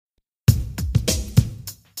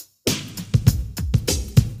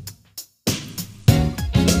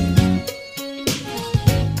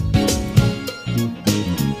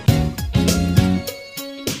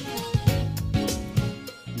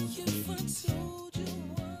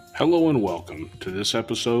Hello and welcome to this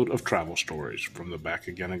episode of Travel Stories from the Back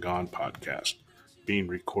Again and Gone podcast, being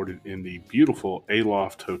recorded in the beautiful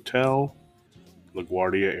Aloft Hotel,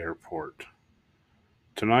 LaGuardia Airport.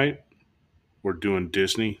 Tonight, we're doing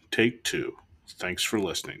Disney Take 2. Thanks for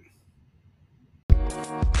listening.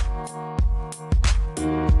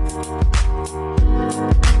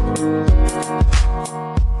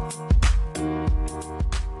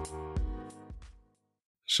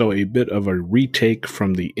 So a bit of a retake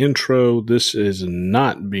from the intro. This is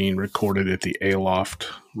not being recorded at the Aloft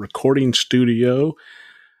recording studio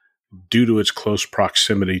due to its close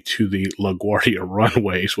proximity to the LaGuardia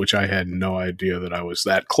runways, which I had no idea that I was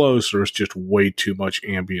that close. There was just way too much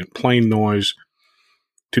ambient plane noise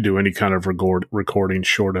to do any kind of recording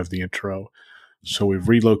short of the intro. So we've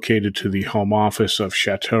relocated to the home office of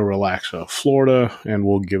Chateau Relaxo, Florida, and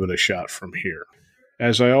we'll give it a shot from here.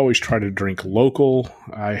 As I always try to drink local,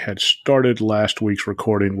 I had started last week's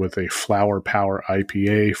recording with a Flower Power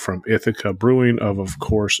IPA from Ithaca Brewing of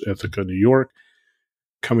course, Ithaca, New York,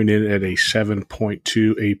 coming in at a 7.2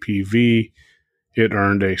 APV. It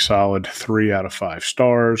earned a solid 3 out of 5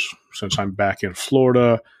 stars. Since I'm back in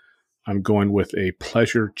Florida, I'm going with a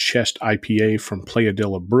Pleasure Chest IPA from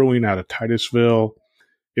Playadilla Brewing out of Titusville.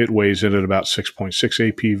 It weighs in at about 6.6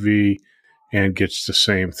 APV and gets the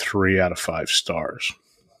same 3 out of 5 stars.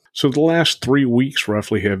 So the last 3 weeks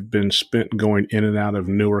roughly have been spent going in and out of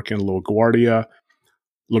Newark and LaGuardia.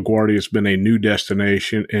 LaGuardia has been a new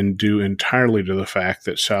destination and due entirely to the fact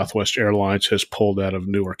that Southwest Airlines has pulled out of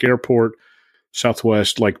Newark Airport.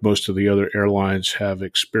 Southwest, like most of the other airlines, have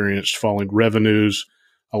experienced falling revenues,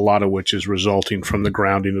 a lot of which is resulting from the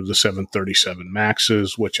grounding of the 737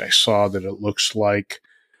 MAXs, which I saw that it looks like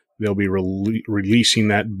they'll be releasing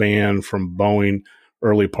that ban from Boeing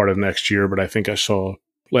early part of next year. But I think I saw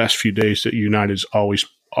last few days that United's always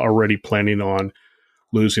already planning on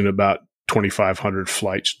losing about 2,500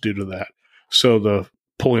 flights due to that. So the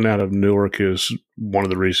pulling out of Newark is one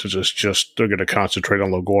of the reasons. It's just they're going to concentrate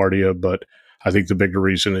on LaGuardia, but I think the bigger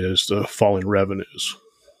reason is the falling revenues.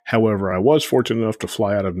 However, I was fortunate enough to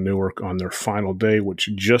fly out of Newark on their final day, which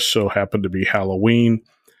just so happened to be Halloween.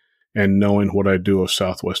 And knowing what I do of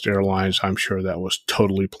Southwest Airlines, I'm sure that was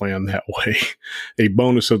totally planned that way. A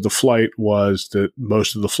bonus of the flight was that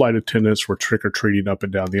most of the flight attendants were trick-or-treating up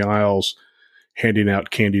and down the aisles, handing out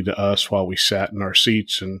candy to us while we sat in our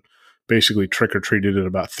seats and basically trick-or-treated at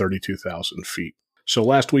about 32,000 feet. So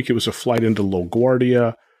last week it was a flight into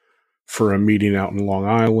LaGuardia for a meeting out in Long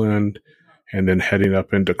Island, and then heading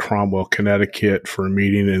up into Cromwell, Connecticut for a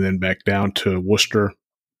meeting, and then back down to Worcester,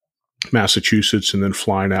 Massachusetts, and then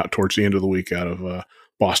flying out towards the end of the week out of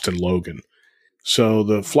Boston Logan. So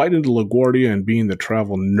the flight into LaGuardia, and being the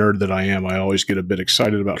travel nerd that I am, I always get a bit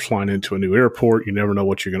excited about flying into a new airport. You never know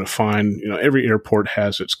what you're going to find. You know, every airport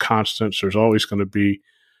has its constants. There's always going to be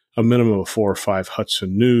a minimum of 4 or 5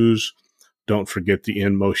 Hudson News. Don't forget the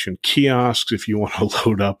InMotion kiosks if you want to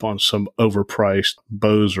load up on some overpriced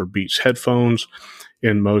Bose or Beats headphones.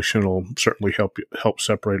 InMotion will certainly help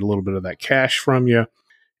separate a little bit of that cash from you.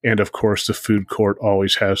 And, of course, the food court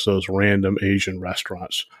always has those random Asian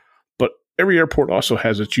restaurants. But every airport also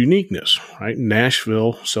has its uniqueness, right?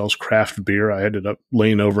 Nashville sells craft beer. I ended up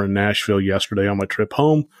laying over in Nashville yesterday on my trip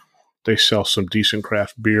home. They sell some decent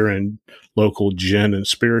craft beer and local gin and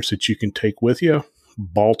spirits that you can take with you.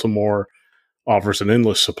 Baltimore offers an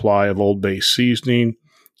endless supply of Old Bay seasoning.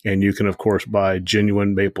 And you can, of course, buy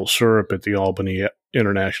genuine maple syrup at the Albany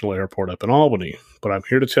International Airport up in Albany. But I'm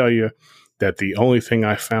here to tell you that the only thing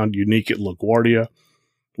I found unique at LaGuardia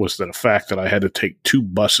was the fact that I had to take 2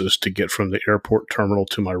 buses to get from the airport terminal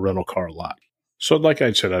to my rental car lot. So like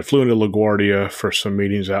I said, I flew into LaGuardia for some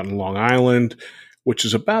meetings out in Long Island, which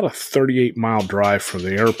is about a 38-mile drive from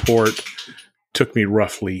the airport. Took me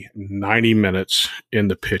roughly 90 minutes in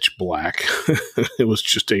the pitch black. It was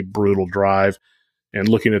just a brutal drive. And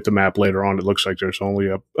looking at the map later on, it looks like there's only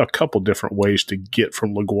a couple different ways to get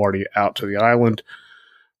from LaGuardia out to the island.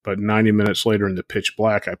 But 90 minutes later in the pitch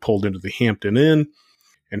black, I pulled into the Hampton Inn.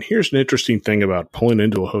 And here's an interesting thing about pulling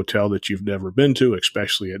into a hotel that you've never been to,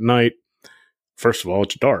 especially at night. First of all,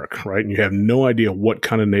 it's dark, right? And you have no idea what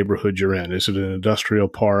kind of neighborhood you're in. Is it an industrial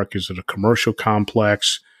park? Is it a commercial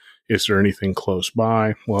complex? Is there anything close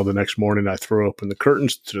by? Well, the next morning I throw open the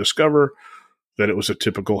curtains to discover that it was a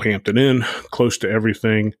typical Hampton Inn, close to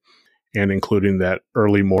everything, and including that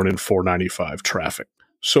early morning 495 traffic.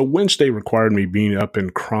 So Wednesday required me being up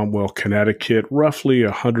in Cromwell, Connecticut, roughly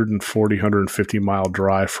 150 mile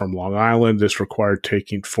drive from Long Island. This required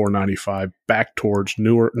taking 495 back towards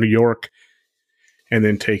New York, and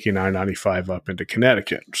then taking I-95 up into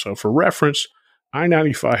Connecticut. So for reference,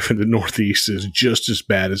 I-95 in the Northeast is just as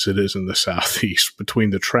bad as it is in the Southeast between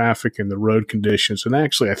the traffic and the road conditions. And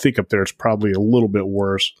actually, I think up there it's probably a little bit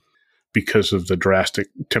worse because of the drastic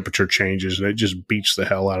temperature changes, and it just beats the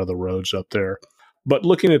hell out of the roads up there. But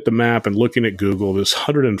looking at the map and looking at Google, this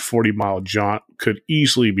 140-mile jaunt could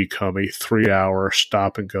easily become a 3-hour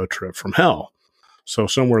stop-and-go trip from hell. So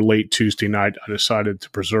somewhere late Tuesday night, I decided to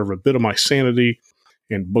preserve a bit of my sanity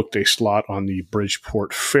and booked a slot on the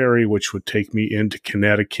Bridgeport Ferry, which would take me into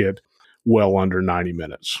Connecticut well under 90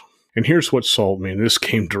 minutes. And here's what sold me, and this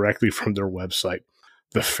came directly from their website.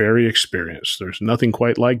 The ferry experience. There's nothing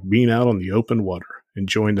quite like being out on the open water,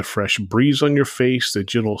 enjoying the fresh breeze on your face, the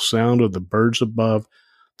gentle sound of the birds above,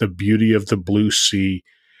 the beauty of the blue sea,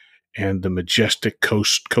 and the majestic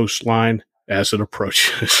coastline as it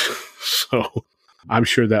approaches. So I'm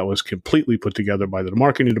sure that was completely put together by the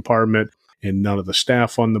marketing department and none of the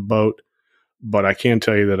staff on the boat. But I can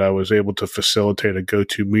tell you that I was able to facilitate a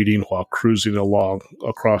go-to meeting while cruising along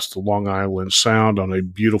across the Long Island Sound on a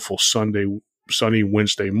beautiful sunny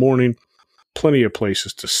Wednesday morning. Plenty of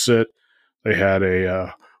places to sit. They had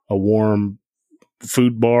a warm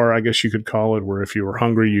food bar, I guess you could call it, where if you were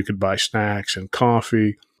hungry, you could buy snacks and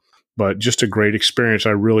coffee. But just a great experience.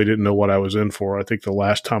 I really didn't know what I was in for. I think the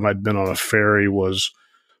last time I'd been on a ferry was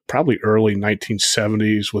probably early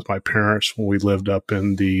 1970s with my parents when we lived up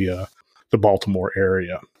in the Baltimore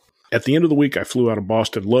area. At the end of the week, I flew out of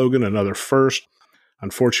Boston Logan, another first.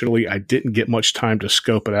 Unfortunately, I didn't get much time to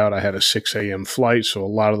scope it out. I had a 6 a.m. flight, so a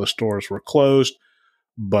lot of the stores were closed.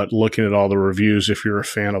 But looking at all the reviews, if you're a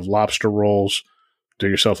fan of lobster rolls, do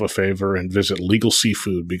yourself a favor and visit Legal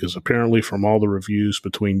Seafood, because apparently from all the reviews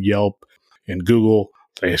between Yelp and Google,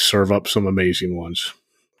 they serve up some amazing ones.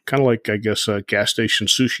 Kind of like, I guess, gas station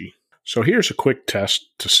sushi. So here's a quick test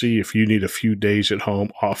to see if you need a few days at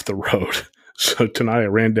home off the road. So tonight I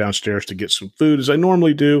ran downstairs to get some food, as I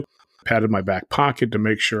normally do. Patted my back pocket to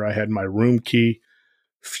make sure I had my room key.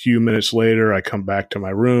 A few minutes later, I come back to my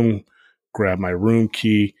room, grab my room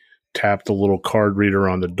key, tap the little card reader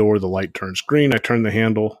on the door. The light turns green. I turn the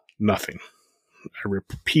handle. Nothing. I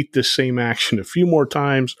repeat this same action a few more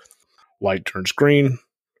times. Light turns green.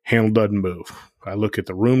 Handle doesn't move. I look at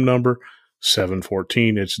the room number,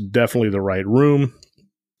 714. It's definitely the right room.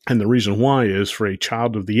 And the reason why is, for a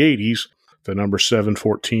child of the 80s, the number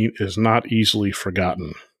 714 is not easily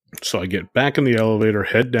forgotten. So I get back in the elevator,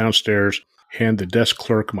 head downstairs, hand the desk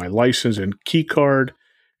clerk my license and key card,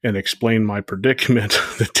 and explain my predicament.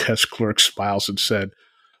 The desk clerk smiles and said,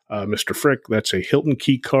 Mr. Frick, that's a Hilton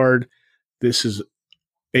key card. This is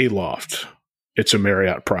a loft. It's a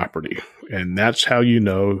Marriott property. And that's how you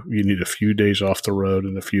know you need a few days off the road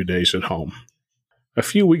and a few days at home. A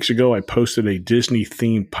few weeks ago, I posted a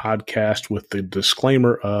Disney-themed podcast with the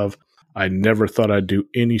disclaimer of, I never thought I'd do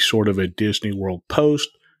any sort of a Disney World post.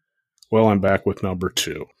 Well, I'm back with number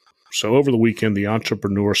 2. So over the weekend, the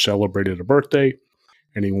entrepreneur celebrated a birthday,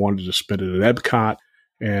 and he wanted to spend it at Epcot.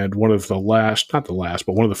 And one of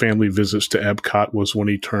the family visits to Epcot was when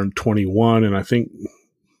he turned 21. And I think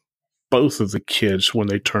both of the kids, when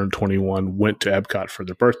they turned 21, went to Epcot for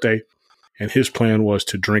their birthday. And his plan was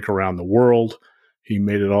to drink around the world. He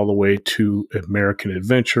made it all the way to American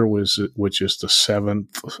Adventure, which is the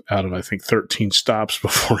 7th out of, I think, 13 stops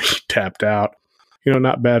before he tapped out. You know,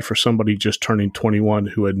 not bad for somebody just turning 21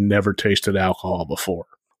 who had never tasted alcohol before.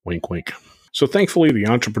 Wink, wink. So thankfully, the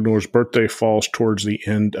entrepreneur's birthday falls towards the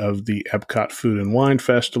end of the Epcot Food and Wine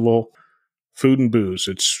Festival. Food and booze.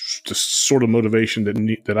 It's the sort of motivation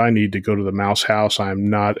that I need to go to the Mouse House. I'm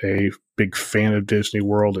not a big fan of Disney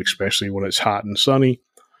World, especially when it's hot and sunny.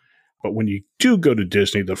 But when you do go to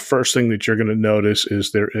Disney, the first thing that you're going to notice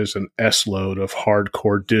is there is an S-load of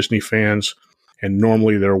hardcore Disney fans. And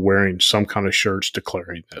normally they're wearing some kind of shirts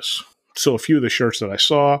declaring this. So a few of the shirts that I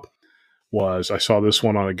saw this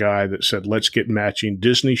one on a guy that said, let's get matching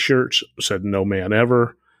Disney shirts. Said, no man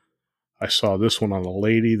ever. I saw this one on a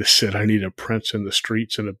lady that said, I need a prince in the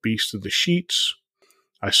streets and a beast in the sheets.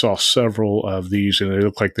 I saw several of these, and they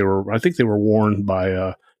looked like they were worn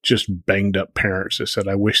by just banged up parents that said,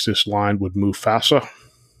 I wish this line would move faster.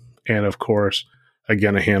 And of course,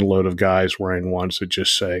 again, a handload of guys wearing ones that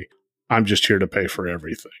just say, I'm just here to pay for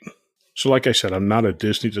everything. So like I said, I'm not a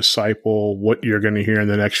Disney disciple. What you're going to hear in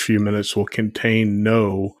the next few minutes will contain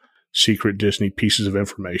no secret Disney pieces of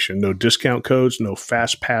information, no discount codes, no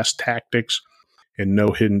fast pass tactics, and no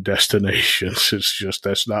hidden destinations. It's just,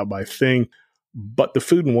 that's not my thing. But the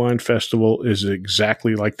Food and Wine Festival is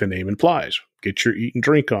exactly like the name implies. Get your eat and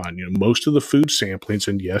drink on. You know, most of the food samplings,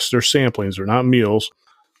 and yes, they're samplings, they're not meals,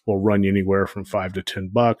 will run you anywhere from $5 to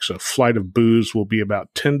 $10. A flight of booze will be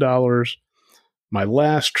about $10. My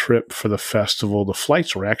last trip for the festival, the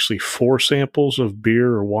flights were actually 4 samples of beer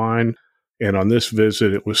or wine, and on this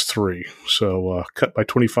visit it was 3. So cut by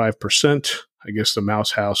 25%. I guess the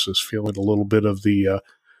Mouse House is feeling a little bit of the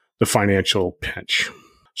financial pinch.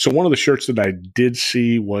 So one of the shirts that I did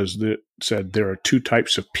see was that said there are 2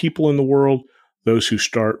 types of people in the world, those who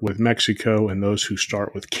start with Mexico and those who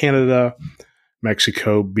start with Canada.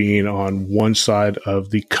 Mexico being on one side of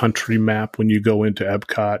the country map when you go into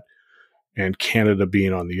Epcot, and Canada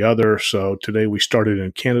being on the other. So today we started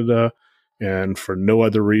in Canada, and for no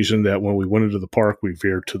other reason that when we went into the park, we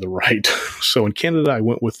veered to the right. So in Canada, I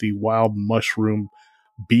went with the wild mushroom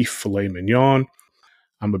beef filet mignon.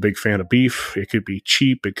 I'm a big fan of beef. It could be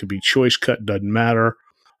cheap. It could be choice cut. Doesn't matter.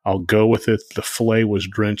 I'll go with it. The filet was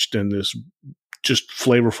drenched in this just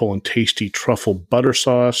flavorful and tasty truffle butter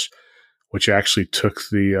sauce, which actually took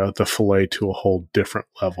the filet to a whole different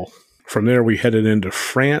level. From there, we headed into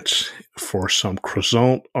France for some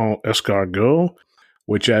croissant en escargot,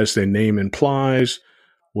 which, as the name implies,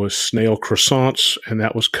 was snail croissants, and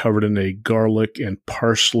that was covered in a garlic and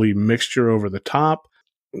parsley mixture over the top.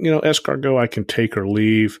 Escargot I can take or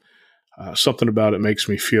leave. Something about it makes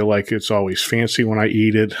me feel like it's always fancy when I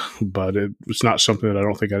eat it, but it's not something that I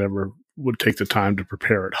don't think I'd ever would take the time to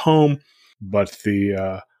prepare at home. But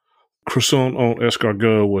the croissant en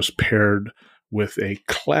escargot was paired with a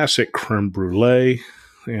classic creme brulee.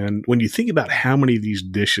 And when you think about how many of these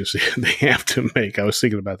dishes they have to make, I was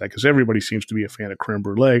thinking about that because everybody seems to be a fan of creme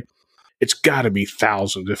brulee. It's got to be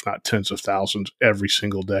thousands, if not tens of thousands, every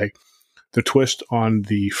single day. The twist on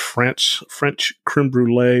the French creme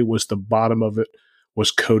brulee was the bottom of it was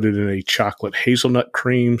coated in a chocolate hazelnut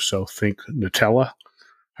cream, so think Nutella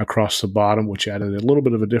across the bottom, which added a little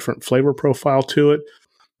bit of a different flavor profile to it,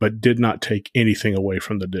 but did not take anything away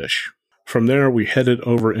from the dish. From there, we headed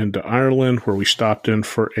over into Ireland, where we stopped in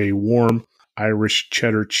for a warm Irish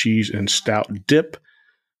cheddar cheese and stout dip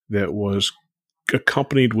that was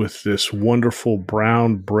accompanied with this wonderful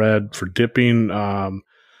brown bread for dipping.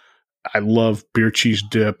 I love beer cheese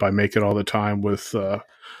dip. I make it all the time with a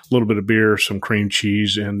little bit of beer, some cream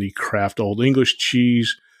cheese, and the Kraft Old English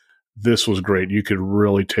cheese. This was great. You could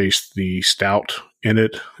really taste the stout in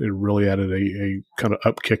it. It really added a kind of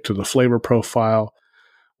upkick to the flavor profile.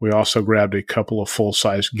 We also grabbed a couple of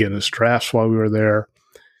full-size Guinness drafts while we were there.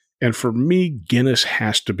 And for me, Guinness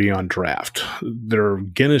has to be on draft. Their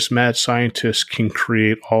Guinness mad scientists can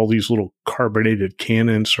create all these little carbonated can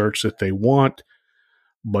inserts that they want,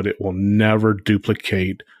 but it will never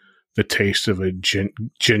duplicate the taste of a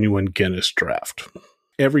genuine Guinness draft.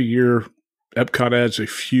 Every year, Epcot adds a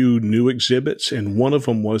few new exhibits, and one of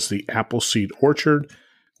them was the Appleseed Orchard,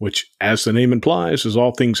 which, as the name implies, is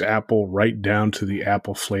all things apple, right down to the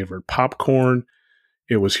apple-flavored popcorn.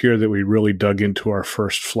 It was here that we really dug into our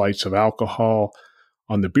first flights of alcohol.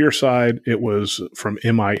 On the beer side, it was from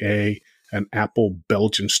MIA, an apple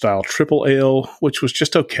Belgian-style triple ale, which was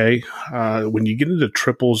just okay. When you get into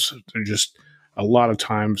triples, they're just, a lot of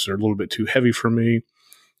times, they're a little bit too heavy for me.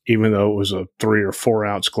 Even though it was a 3 or 4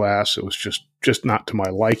 ounce glass, it was just not to my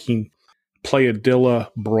liking. Playadilla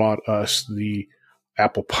brought us the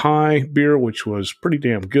apple pie beer, which was pretty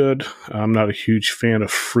damn good. I'm not a huge fan of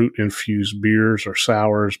fruit-infused beers or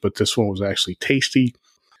sours, but this one was actually tasty.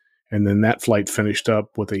 And then that flight finished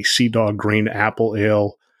up with a Sea Dog Green Apple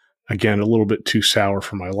Ale. Again, a little bit too sour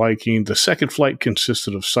for my liking. The second flight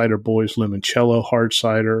consisted of Cider Boys Limoncello Hard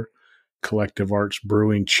Cider, Collective Arts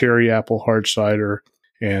Brewing Cherry Apple Hard Cider,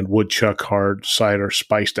 and Woodchuck Hard Cider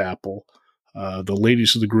Spiced Apple. The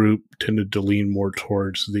ladies of the group tended to lean more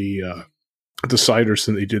towards the ciders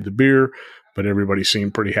than they did the beer, but everybody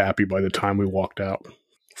seemed pretty happy by the time we walked out.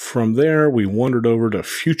 From there, we wandered over to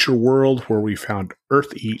Future World, where we found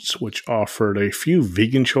Earth Eats, which offered a few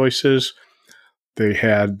vegan choices. They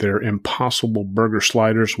had their Impossible Burger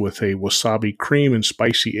sliders with a wasabi cream and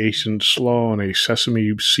spicy Asian slaw and a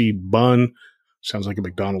sesame seed bun. Sounds like a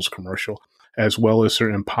McDonald's commercial. As well as their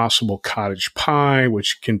Impossible Cottage Pie,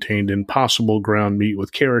 which contained impossible ground meat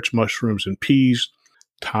with carrots, mushrooms, and peas,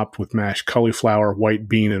 topped with mashed cauliflower, white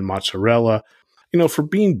bean, and mozzarella. For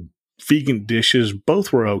being vegan dishes,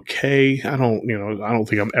 both were okay. I don't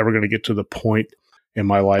think I'm ever going to get to the point in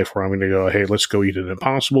my life where I'm going to go, hey, let's go eat an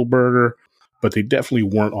Impossible Burger. But they definitely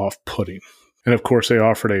weren't off-putting. And of course, they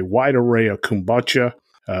offered a wide array of kombucha,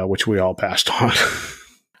 which we all passed on.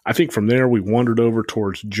 I think from there, we wandered over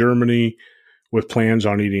towards Germany with plans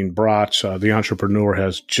on eating brats. The entrepreneur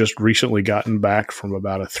has just recently gotten back from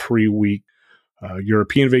about a 3-week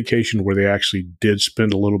European vacation where they actually did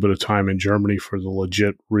spend a little bit of time in Germany for the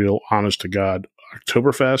legit, real, honest-to-God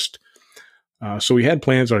Oktoberfest. So we had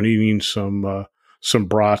plans on eating some some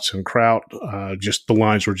brats and kraut. Just the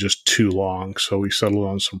lines were just too long. So we settled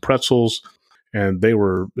on some pretzels, and they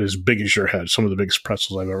were as big as your head, some of the biggest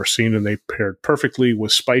pretzels I've ever seen. And they paired perfectly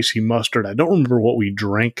with spicy mustard. I don't remember what we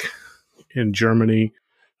drank in Germany.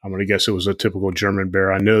 I'm going to guess it was a typical German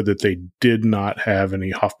beer. I know that they did not have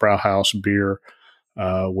any Hofbrauhaus beer,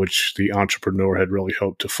 which the entrepreneur had really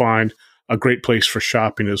hoped to find. A great place for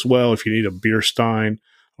shopping as well. If you need a beer stein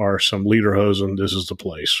or some lederhosen, this is the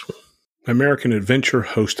place. American Adventure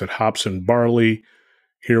hosted Hops and Barley.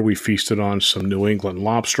 Here we feasted on some New England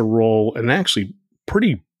lobster roll and actually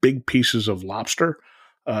pretty big pieces of lobster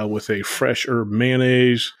with a fresh herb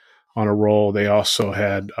mayonnaise on a roll. They also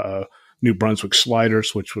had New Brunswick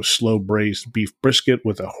sliders, which was slow braised beef brisket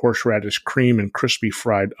with a horseradish cream and crispy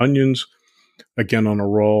fried onions, again on a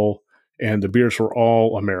roll. And the beers were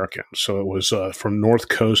all American. So it was from North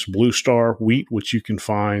Coast Blue Star Wheat, which you can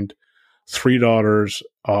find. Three Daughters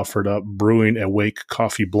offered up brewing a Wake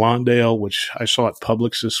Coffee Blonde Ale, which I saw at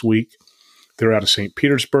Publix this week. They're out of St.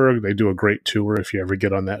 Petersburg. They do a great tour if you ever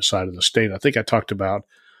get on that side of the state. I think I talked about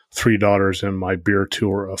Three Daughters in my beer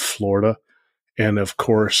tour of Florida. And of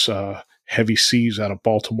course, Heavy Seas out of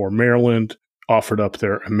Baltimore, Maryland, offered up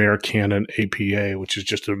their Americanon APA, which is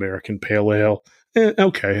just an American pale ale.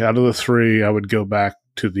 Okay, out of the three, I would go back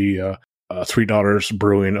to the Three Daughters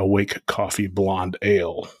Brewing Awake Coffee Blonde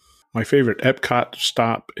Ale. My favorite Epcot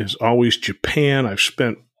stop is always Japan. I've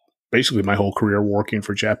spent basically my whole career working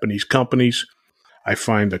for Japanese companies. I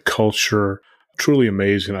find the culture truly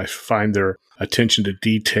amazing. I find their attention to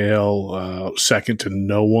detail second to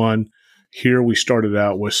no one. Here we started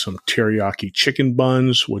out with some teriyaki chicken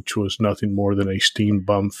buns, which was nothing more than a steamed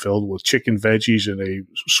bun filled with chicken veggies and a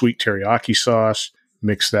sweet teriyaki sauce.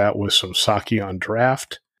 Mix that with some sake on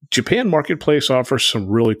draft. Japan Marketplace offers some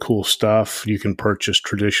really cool stuff. You can purchase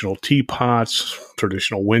traditional teapots,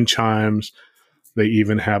 traditional wind chimes. They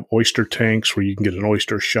even have oyster tanks where you can get an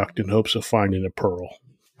oyster shucked in hopes of finding a pearl.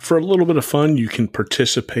 For a little bit of fun, you can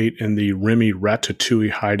participate in the Remy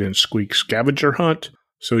Ratatouille Hide and Squeak scavenger hunt.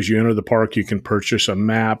 So as you enter the park, you can purchase a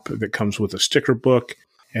map that comes with a sticker book,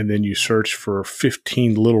 and then you search for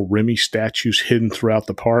 15 little Remy statues hidden throughout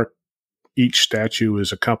the park. Each statue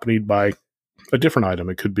is accompanied by a different item.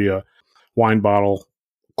 It could be a wine bottle,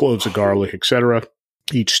 cloves of garlic, etc.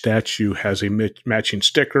 Each statue has a matching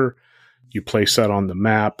sticker. You place that on the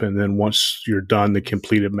map, and then once you're done, the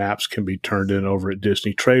completed maps can be turned in over at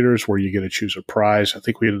Disney Traders, where you get to choose a prize. I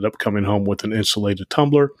think we ended up coming home with an insulated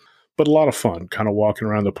tumbler, but a lot of fun, kind of walking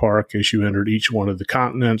around the park as you entered each one of the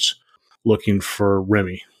continents looking for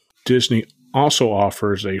Remy. Disney also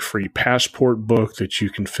offers a free passport book that you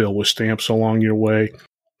can fill with stamps along your way,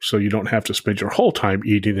 so you don't have to spend your whole time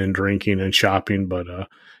eating and drinking and shopping. But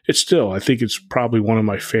I think it's probably one of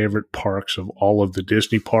my favorite parks of all of the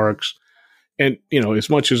Disney parks. And, as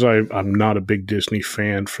much as I'm not a big Disney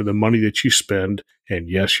fan, for the money that you spend, and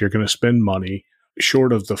yes, you're going to spend money,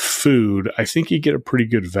 short of the food, I think you get a pretty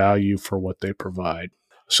good value for what they provide.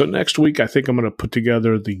 So next week, I think I'm going to put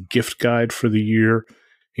together the gift guide for the year,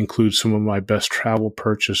 include some of my best travel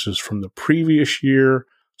purchases from the previous year.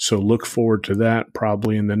 So look forward to that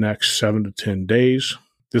probably in the next 7 to 10 days.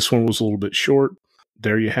 This one was a little bit short.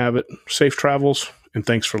 There you have it. Safe travels, and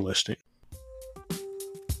thanks for listening.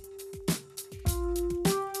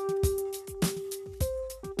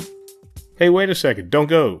 Hey, wait a second. Don't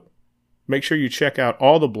go. Make sure you check out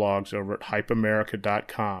all the blogs over at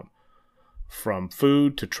hypeamerica.com. From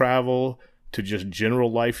food to travel to just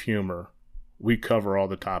general life humor, we cover all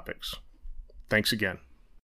the topics. Thanks again.